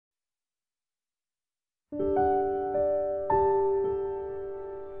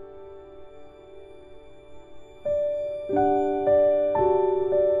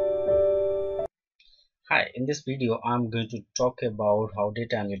In this video, I'm going to talk about how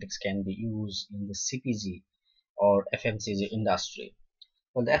data analytics can be used in the CPG or FMCG industry.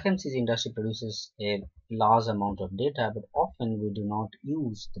 Well, the FMCG industry produces a large amount of data, but often we do not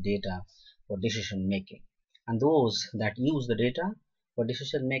use the data for decision making. And those that use the data for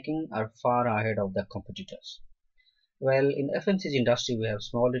decision making are far ahead of their competitors. Well, in the FMCG industry, we have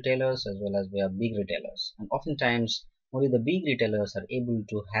small retailers as well as we have big retailers, and oftentimes only the big retailers are able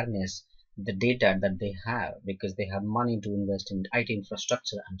to harness the data that they have because they have money to invest in IT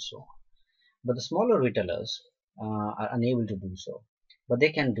infrastructure and so on. But the smaller retailers are unable to do so, but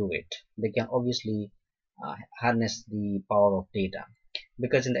they can do it. They can obviously harness the power of data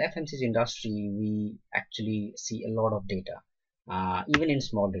because in the FMCG industry, we actually see a lot of data, even in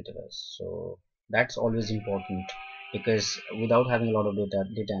small retailers. So that's always important because without having a lot of data,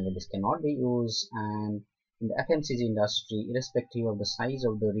 data analytics cannot be used. And in the FMCG industry, irrespective of the size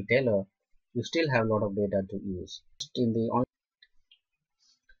of the retailer, you still have a lot of data to use.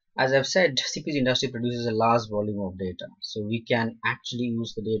 As I've said, CPG industry produces a large volume of data, so we can actually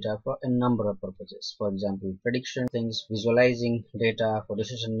use the data for a number of purposes. For example, prediction things, visualizing data for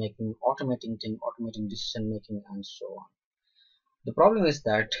decision making, automating decision making, and so on. The problem is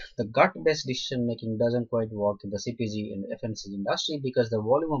that the gut-based decision making doesn't quite work in the CPG and FMCG industry because the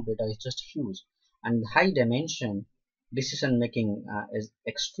volume of data is just huge, and high dimension decision making is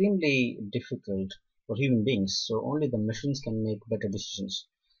extremely difficult for human beings. So only the machines can make better decisions.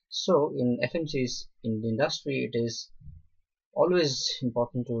 So in FMCGs in the industry, it is always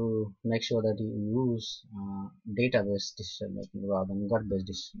important to make sure that you use data-based decision making rather than gut-based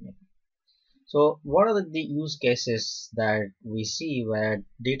decision making. So what are the use cases that we see where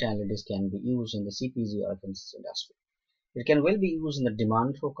data analytics can be used in the CPG or FMCG industry? It can well be used in the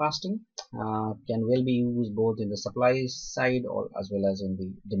demand forecasting, can well be used both in the supply side or as well as in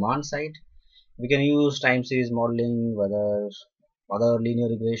the demand side. We can use time series modeling, whether other linear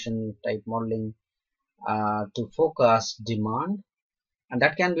regression type modeling to forecast demand, and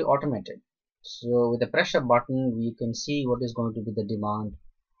that can be automated. So with a pressure button, we can see what is going to be the demand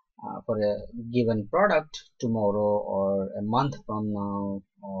for a given product tomorrow or a month from now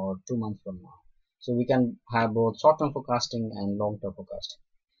or 2 months from now. So we can have both short-term forecasting and long-term forecasting.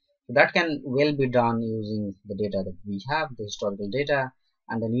 So that can well be done using the data that we have, the historical data,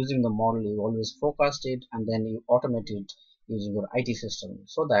 and then using the model you always forecast it and then you automate it using your IT system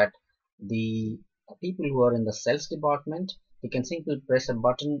so that the people who are in the sales department, they can simply press a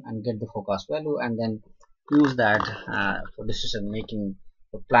button and get the forecast value and then use that for decision making,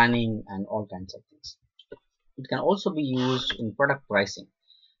 for planning and all kinds of things. It can also be used in product pricing.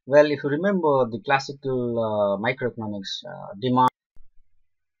 Well, if you remember the classical microeconomics demand,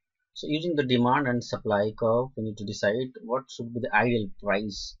 so using the demand and supply curve, we need to decide what should be the ideal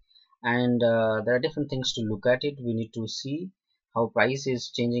price. And there are different things to look at it. We need to see how price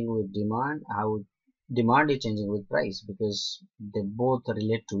is changing with demand, how demand is changing with price, because they both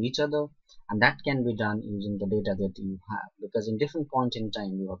relate to each other, and that can be done using the data that you have, because in different points in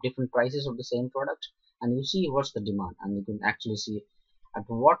time you have different prices of the same product and you see what's the demand, and you can actually see at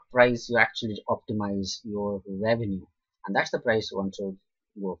what price you actually optimize your revenue, and that's the price you want to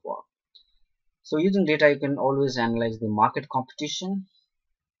go for. So using data, you can always analyze the market competition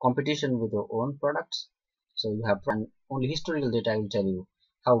with your own products. So you have, and only historical data will tell you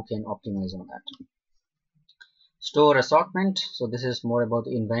how you can optimize on that. Store assortment. So this is more about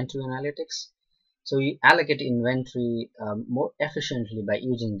the inventory analytics. So you allocate inventory more efficiently by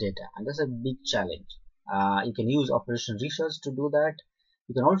using data, and that's a big challenge. You can use operational research to do that.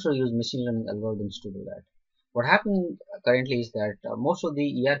 You can also use machine learning algorithms to do that. What happens currently is that most of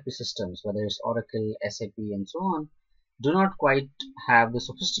the ERP systems, whether it's Oracle, SAP, and so on, do not quite have the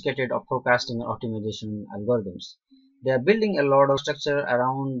sophisticated forecasting and optimization algorithms. They are building a lot of structure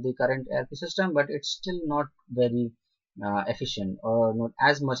around the current ERP system, but it's still not very efficient, or not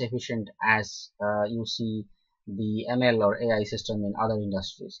as much efficient as you see the ML or AI system in other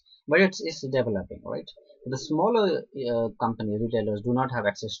industries. But it's developing, right? The smaller company retailers do not have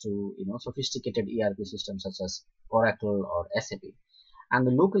access to sophisticated ERP systems such as Oracle or SAP, and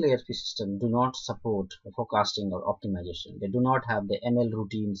the local ERP system do not support forecasting or optimization. They do not have the ML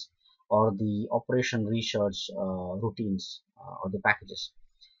routines or the operation research routines or the packages.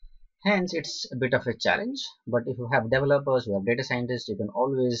 Hence, it's a bit of a challenge. But if you have developers, you have data scientists, you can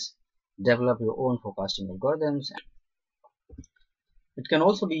always develop your own forecasting algorithms. It can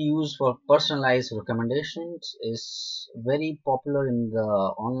also be used for personalized recommendations. Is very popular in the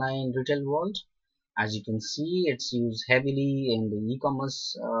online retail world. As you can see, it's used heavily in the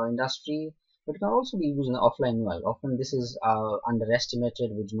e-commerce industry, but it can also be used in the offline world. Often this is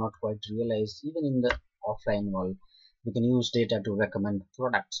underestimated. We do not quite realize even in the offline world, we can use data to recommend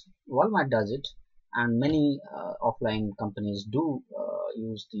products. Walmart does it, and many offline companies do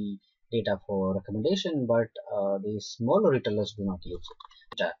use the data for recommendation, but the smaller retailers do not use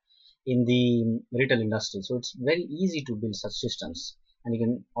it in the retail industry. So it's very easy to build such systems, and you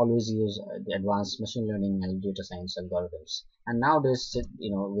can always use the advanced machine learning and data science algorithms. And nowadays,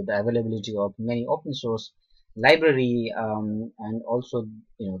 with the availability of many open source library, and also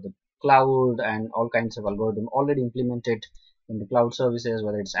the cloud and all kinds of algorithm already implemented in the cloud services,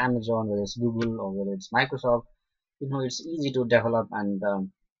 whether it's Amazon, whether it's Google, or whether it's Microsoft, it's easy to develop and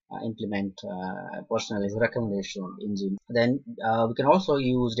implement personalized recommendation engine. Then we can also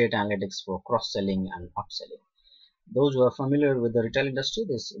use data analytics for cross-selling and upselling. Those who are familiar with the retail industry,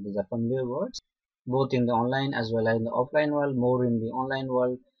 these are familiar words, both in the online as well as in the offline world, more in the online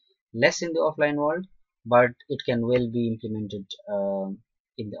world, less in the offline world, but it can well be implemented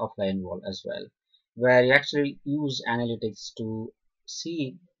in the offline world as well, where you actually use analytics to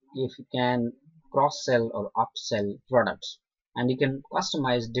see if you can cross sell or upsell products, and you can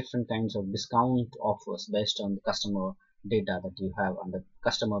customize different kinds of discount offers based on the customer data that you have and the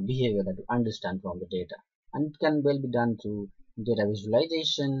customer behavior that you understand from the data. And it can well be done through data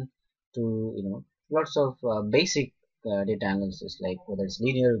visualization, to lots of basic data analysis, like whether it's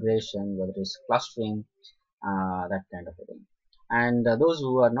linear regression, whether it's clustering, that kind of a thing. And those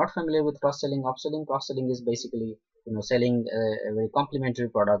who are not familiar with cross-selling is basically selling a very complementary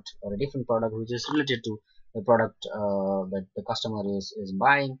product or a different product which is related to the product that the customer is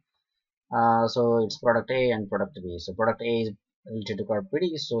buying. So it's product A and product B. So product A is related to product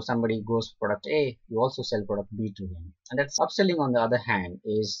B, so somebody goes for product A, you also sell product B to him. And that's upselling. On the other hand,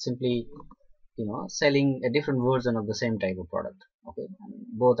 is simply selling a different version of the same type of product. Okay, and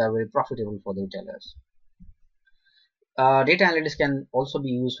both are very profitable for the retailers. Data analytics can also be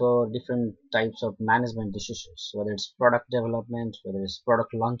used for different types of management decisions, whether it's product development, whether it's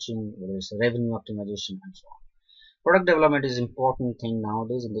product launching, whether it's revenue optimization, and so on. Product development is important thing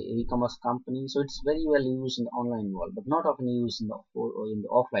nowadays in the e-commerce company, so it's very well used in the online world, but not often used in the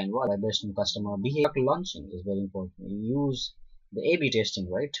offline world. Based on customer behavior, product launching is very important. You use the A/B testing,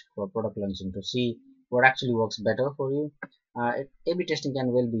 right, for product launching to see what actually works better for you. A/B testing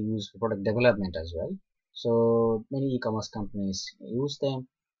can well be used for product development as well. So many e-commerce companies use them,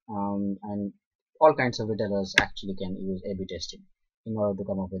 and all kinds of retailers actually can use A/B testing in order to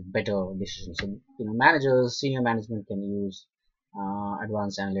come up with better decisions. So, managers, senior management can use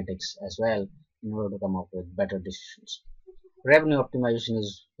advanced analytics as well in order to come up with better decisions. Revenue optimization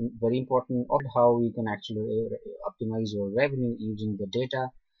is very important. How you can actually optimize your revenue using the data.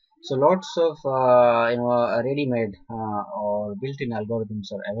 So lots of ready-made or built-in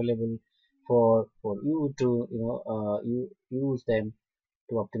algorithms are available for you to you use them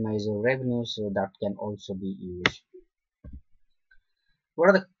to optimize your revenue. So that can also be used. What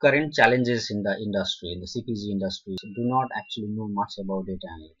are the current challenges in the industry, in the CPG industry? So do not actually know much about data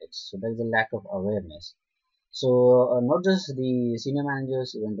analytics. So there is a lack of awareness. So not just the senior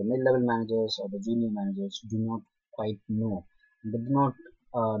managers, even the mid-level managers or the junior managers do not quite know. They do not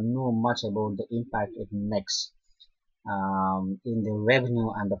know much about the impact it makes in the revenue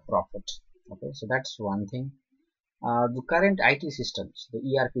and the profit. Okay, so that's one thing. The current IT systems, the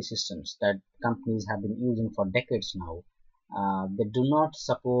ERP systems that companies have been using for decades now, they do not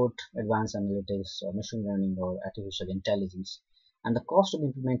support advanced analytics or machine learning or artificial intelligence. And the cost of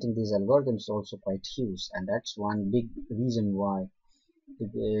implementing these algorithms is also quite huge, and that's one big reason why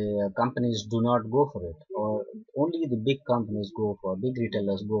the companies do not go for it, or only the big companies go for, big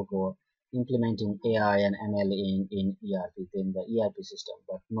retailers go for implementing AI and ML in the ERP system,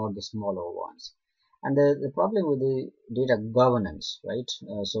 but not the smaller ones. And the problem with the data governance, right?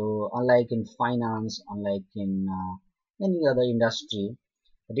 So unlike in finance, unlike in any other industry,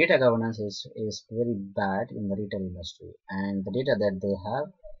 the data governance is very bad in the retail industry, and the data that they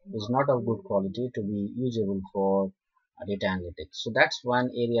have is not of good quality to be usable for data analytics. So that's one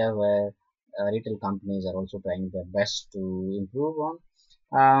area where retail companies are also trying their best to improve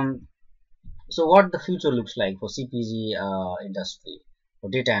on. So what the future looks like for CPG industry for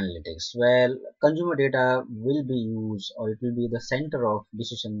data analytics? Well, consumer data will be used, or it will be the center of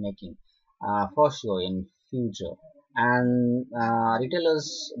decision making for sure in future. And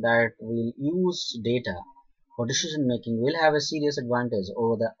retailers that will use data for decision making will have a serious advantage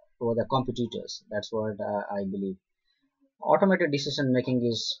over the competitors. That's what I believe. Automated decision making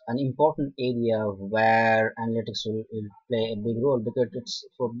is an important area where analytics will play a big role, because it's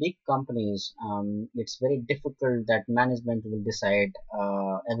for big companies. It's very difficult that management will decide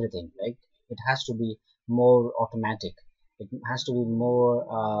everything. Right? It has to be more automatic. It has to be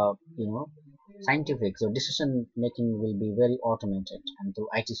more scientific. So decision making will be very automated and through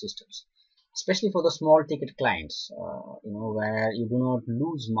IT systems, especially for the small ticket clients, where you do not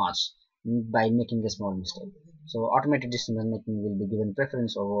lose much by making a small mistake. So automated decision making will be given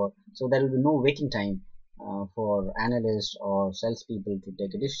preference over. So there will be no waiting time for analysts or salespeople to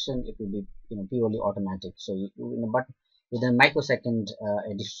take a decision. It will be purely automatic. So but within a microsecond,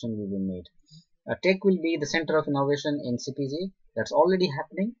 a decision will be made. Tech will be the center of innovation in CPG. That's already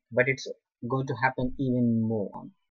happening, but it's going to happen even more.